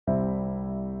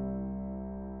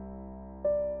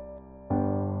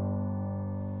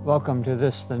Welcome to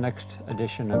the next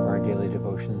edition of our daily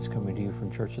devotions coming to you from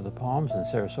Church of the Palms in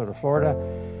Sarasota, Florida.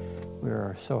 We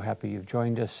are so happy you've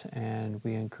joined us, and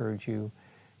we encourage you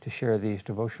to share these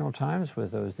devotional times with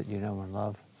those that you know and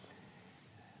love.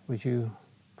 Would you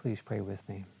please pray with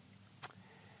me?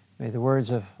 May the words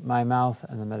of my mouth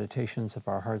and the meditations of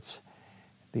our hearts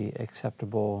be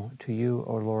acceptable to you,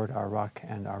 O Lord, our rock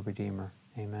and our Redeemer.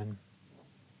 Amen.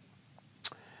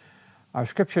 Our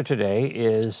scripture today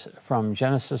is from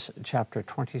Genesis chapter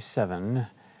 27,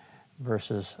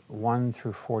 verses 1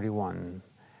 through 41.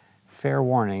 Fair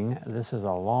warning, this is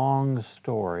a long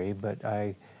story, but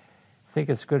I think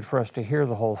it's good for us to hear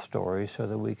the whole story so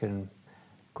that we can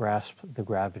grasp the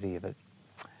gravity of it.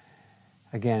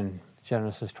 Again,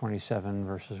 Genesis 27,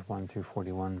 verses 1 through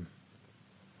 41.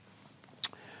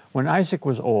 When Isaac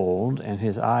was old and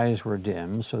his eyes were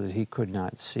dim so that he could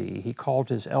not see, he called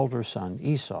his elder son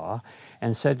Esau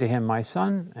and said to him, "My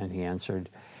son," and he answered,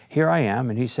 "Here I am."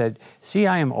 And he said, "See,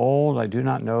 I am old, I do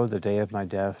not know the day of my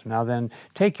death. Now then,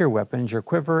 take your weapons, your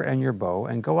quiver and your bow,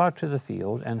 and go out to the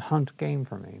field and hunt game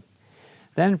for me.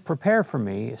 Then prepare for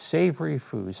me savory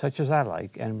food, such as I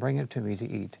like, and bring it to me to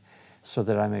eat, so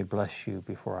that I may bless you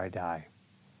before I die."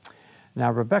 Now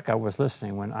Rebekah was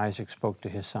listening when Isaac spoke to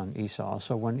his son Esau.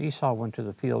 So when Esau went to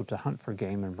the field to hunt for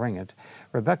game and bring it,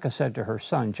 Rebekah said to her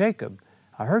son Jacob,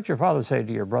 "I heard your father say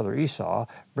to your brother Esau,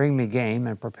 'Bring me game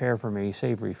and prepare for me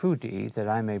savory food to eat, that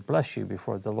I may bless you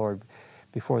before the Lord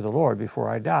before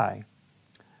I die.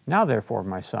 Now therefore,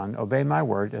 my son, obey my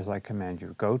word as I command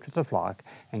you. Go to the flock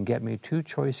and get me 2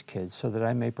 choice kids, so that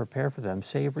I may prepare for them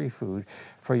savory food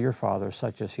for your father,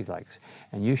 such as he likes.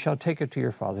 And you shall take it to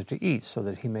your father to eat, so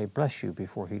that he may bless you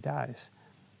before he dies.'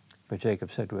 But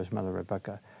Jacob said to his mother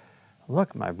Rebekah,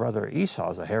 'Look, my brother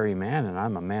Esau is a hairy man, and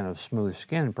I'm a man of smooth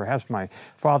skin. Perhaps my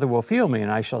father will feel me,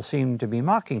 and I shall seem to be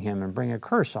mocking him and bring a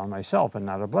curse on myself and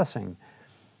not a blessing.'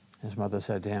 His mother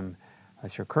said to him,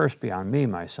 'Let your curse be on me,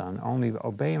 my son. Only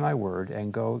obey my word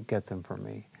and go get them for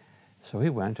me.' So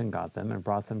he went and got them and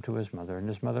brought them to his mother, and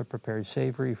his mother prepared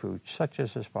savory food, such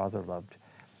as his father loved.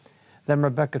 Then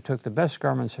Rebekah took the best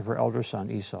garments of her elder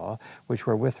son Esau, which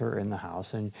were with her in the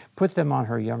house, and put them on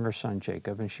her younger son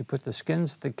Jacob, and she put the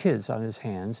skins of the kids on his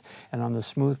hands and on the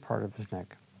smooth part of his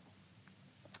neck.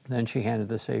 Then she handed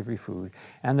the savory food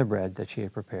and the bread that she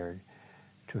had prepared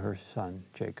to her son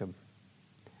Jacob.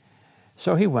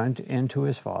 So he went in to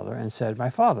his father and said, 'My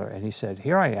father.' And he said,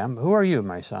 'Here I am. Who are you,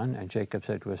 my son?' And Jacob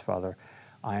said to his father,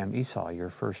 'I am Esau, your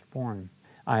firstborn.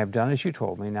 I have done as you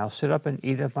told me. Now sit up and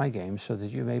eat of my game, so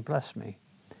that you may bless me.'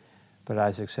 But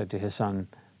Isaac said to his son,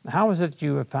 'How is it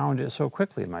you have found it so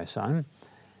quickly, my son?'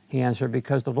 He answered,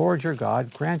 'Because the Lord your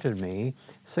God granted me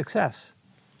success.'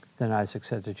 Then Isaac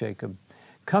said to Jacob,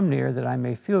 'Come near, that I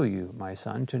may feel you, my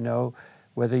son, to know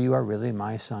whether you are really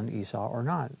my son Esau or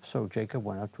not.' So Jacob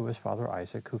went up to his father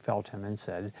Isaac, who felt him, and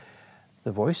said,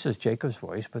 'The voice is Jacob's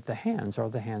voice, but the hands are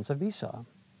the hands of Esau.'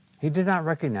 He did not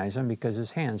recognize him, because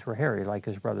his hands were hairy like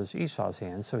his brother Esau's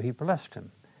hands, so he blessed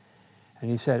him. And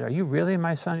he said, 'Are you really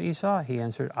my son Esau?' He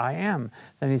answered, 'I am.'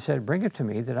 Then he said, 'Bring it to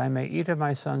me, that I may eat of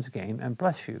my son's game and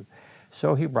bless you.'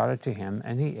 So he brought it to him,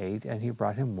 and he ate, and he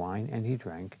brought him wine, and he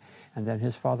drank. And then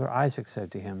his father Isaac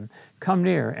said to him, 'Come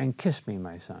near and kiss me,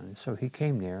 my son.' So he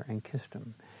came near and kissed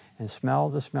him, and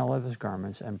smelled the smell of his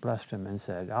garments, and blessed him, and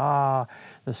said, 'Ah,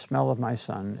 the smell of my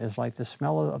son is like the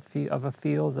smell of a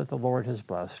field that the Lord has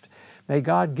blessed. May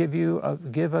God give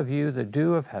of you the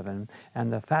dew of heaven,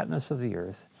 and the fatness of the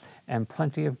earth, and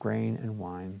plenty of grain and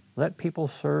wine. Let people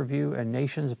serve you, and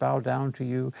nations bow down to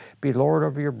you. Be Lord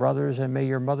over your brothers, and may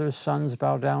your mother's sons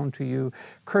bow down to you.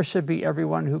 Cursed be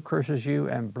everyone who curses you,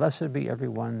 and blessed be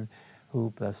everyone who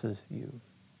blesses you.'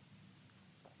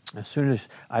 As soon as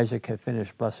Isaac had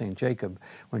finished blessing Jacob,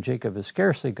 when Jacob had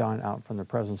scarcely gone out from the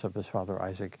presence of his father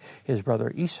Isaac, his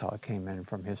brother Esau came in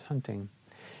from his hunting.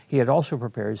 He had also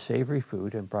prepared savory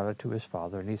food and brought it to his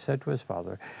father, and he said to his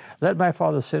father, 'Let my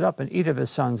father sit up and eat of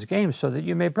his son's game, so that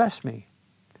you may bless me.'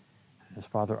 And his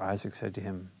father Isaac said to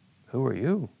him, 'Who are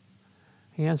you?'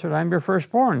 He answered, 'I am your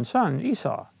firstborn son,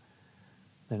 Esau.'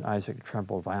 Then Isaac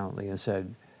trembled violently and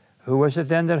said, 'Who was it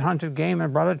then that hunted game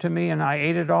and brought it to me, and I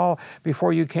ate it all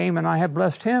before you came, and I have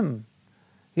blessed him?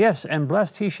 Yes, and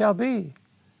blessed he shall be.'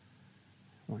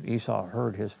 When Esau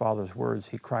heard his father's words,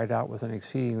 he cried out with an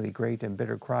exceedingly great and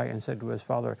bitter cry, and said to his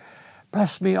father,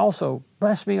 'Bless me also,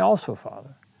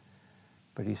 Father.'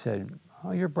 But he said,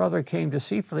 'Oh, your brother came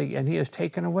deceitfully, and he has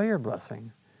taken away your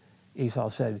blessing.' Esau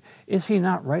said, 'Is he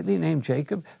not rightly named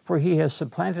Jacob? For he has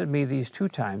supplanted me these 2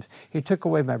 times. He took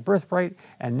away my birthright,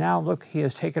 and now, look, he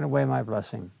has taken away my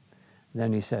blessing.'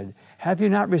 Then he said, 'Have you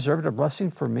not reserved a blessing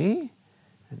for me?'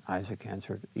 And Isaac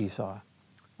answered Esau,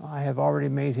 I have already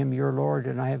made him your Lord,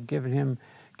 and I have given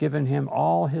him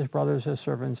all his brothers as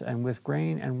servants, and with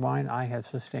grain and wine I have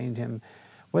sustained him.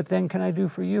 What then can I do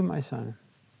for you, my son?"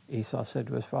 Esau said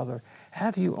to his father,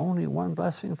 "Have you only one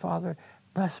blessing, father?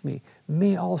 Bless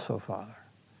me also, father."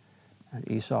 And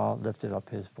Esau lifted up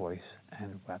his voice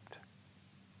and wept.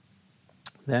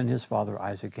 Then his father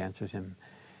Isaac answered him,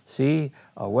 "See,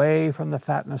 away from the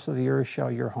fatness of the earth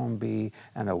shall your home be,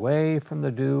 and away from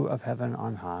the dew of heaven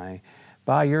on high.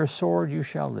 By your sword you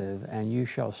shall live, and you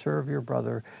shall serve your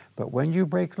brother, but when you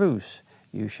break loose,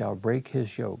 you shall break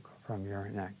his yoke from your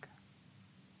neck."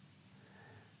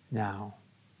 Now,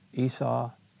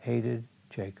 Esau hated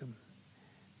Jacob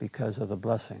because of the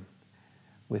blessing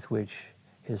with which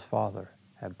his father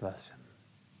had blessed him.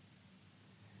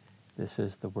 This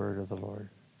is the word of the Lord.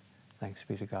 Thanks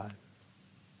be to God.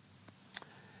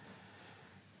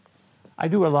 I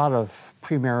do a lot of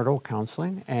premarital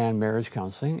counseling and marriage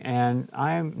counseling, and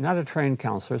I'm not a trained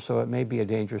counselor, so it may be a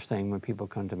dangerous thing when people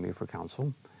come to me for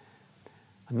counsel.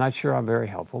 I'm not sure I'm very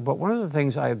helpful, but one of the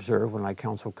things I observe when I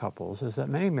counsel couples is that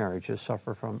many marriages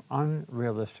suffer from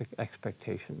unrealistic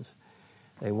expectations.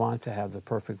 They want to have the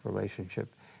perfect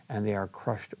relationship, and they are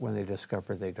crushed when they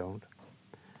discover they don't.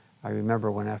 I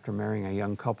remember when, after marrying a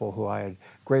young couple who I had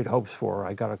great hopes for,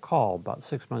 I got a call about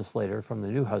 6 months later from the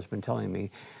new husband telling me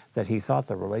that he thought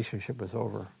the relationship was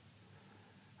over.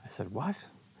 I said, "What?"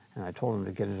 And I told him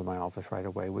to get into my office right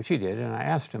away, which he did, and I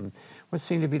asked him what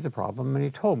seemed to be the problem, and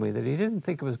he told me that he didn't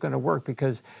think it was going to work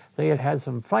because they had had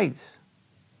some fights.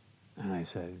 And I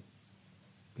said,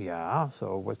 "Yeah,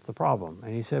 so what's the problem?"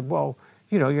 And he said, "Well,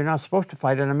 you're not supposed to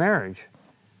fight in a marriage."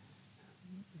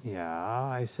 "Yeah,"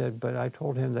 I said, but I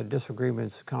told him that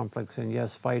disagreements, conflicts, and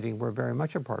yes, fighting were very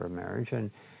much a part of marriage. And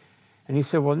he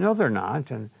said, "Well, no, they're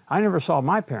not. And I never saw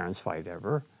my parents fight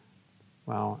ever."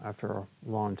 Well, after a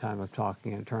long time of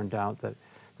talking, it turned out that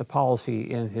the policy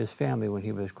in his family when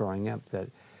he was growing up, that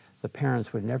the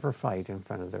parents would never fight in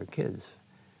front of their kids,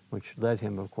 which led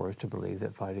him, of course, to believe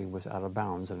that fighting was out of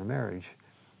bounds in a marriage.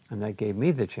 And that gave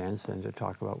me the chance then to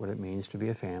talk about what it means to be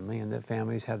a family, and that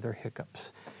families have their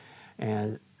hiccups.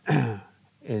 And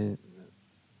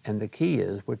the key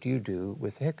is, what do you do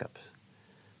with the hiccups?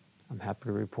 I'm happy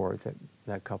to report that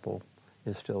that couple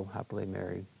is still happily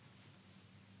married.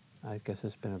 I guess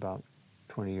it's been about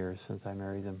 20 years since I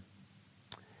married them.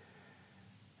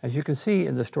 As you can see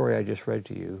in the story I just read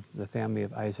to you, the family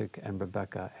of Isaac and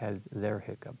Rebekah had their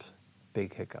hiccups,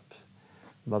 big hiccups.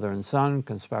 Mother and son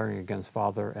conspiring against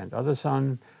father and other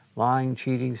son, lying,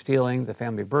 cheating, stealing, the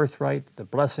family birthright, the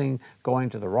blessing going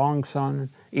to the wrong son,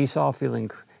 Esau feeling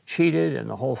cheated, and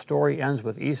the whole story ends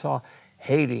with Esau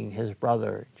hating his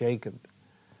brother Jacob.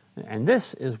 And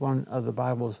this is one of the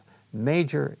Bible's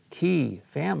major key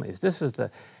families. This is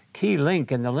the key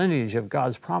link in the lineage of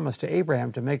God's promise to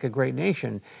Abraham to make a great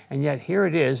nation, and yet here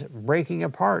it is breaking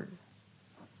apart.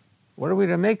 What are we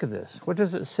to make of this? What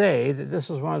does it say that this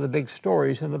is one of the big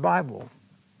stories in the Bible?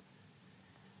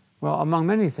 Well, among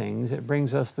many things, it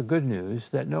brings us the good news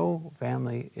that no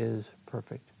family is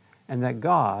perfect, and that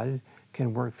God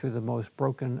can work through the most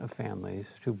broken of families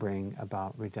to bring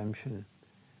about redemption.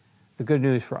 The good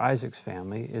news for Isaac's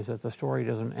family is that the story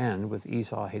doesn't end with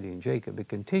Esau hating Jacob. It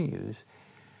continues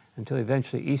until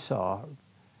eventually Esau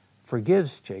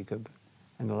forgives Jacob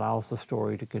and allows the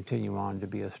story to continue on to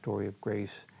be a story of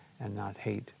grace and not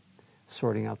hate,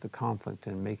 sorting out the conflict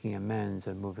and making amends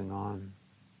and moving on.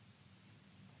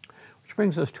 Which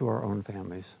brings us to our own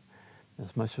families.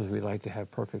 As much as we like to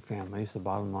have perfect families, the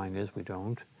bottom line is we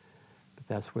don't. But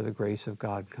that's where the grace of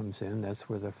God comes in. That's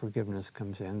where the forgiveness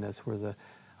comes in. That's where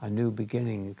a new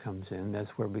beginning comes in.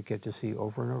 That's where we get to see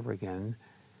over and over again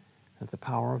that the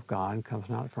power of God comes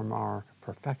not from our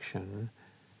perfection,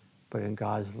 but in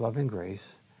God's loving grace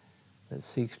that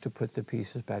seeks to put the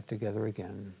pieces back together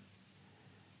again.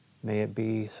 May it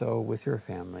be so with your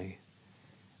family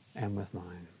and with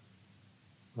mine.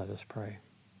 Let us pray.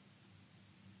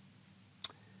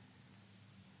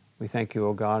 We thank you,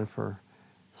 O God, for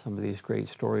some of these great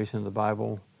stories in the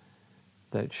Bible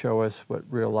that show us what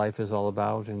real life is all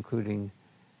about, including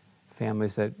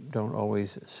families that don't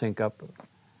always sync up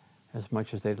as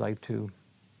much as they'd like to,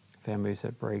 families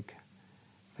that break,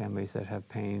 families that have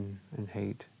pain and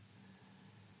hate.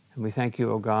 And we thank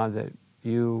you, O God, that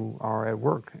you are at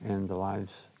work in the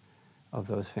lives of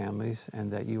those families,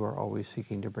 and that you are always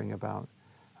seeking to bring about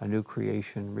a new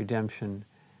creation, redemption,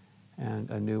 and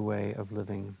a new way of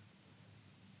living.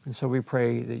 And so we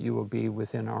pray that you will be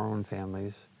within our own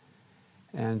families,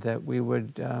 and that we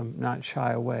would not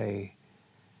shy away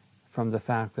from the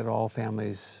fact that all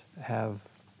families have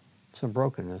some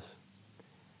brokenness,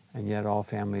 And yet all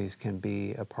families can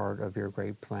be a part of your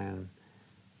great plan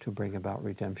to bring about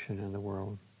redemption in the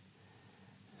world.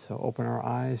 So open our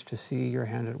eyes to see your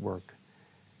hand at work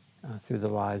through the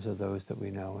lives of those that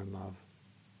we know and love.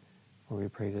 For we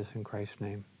pray this in Christ's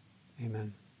name.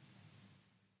 Amen.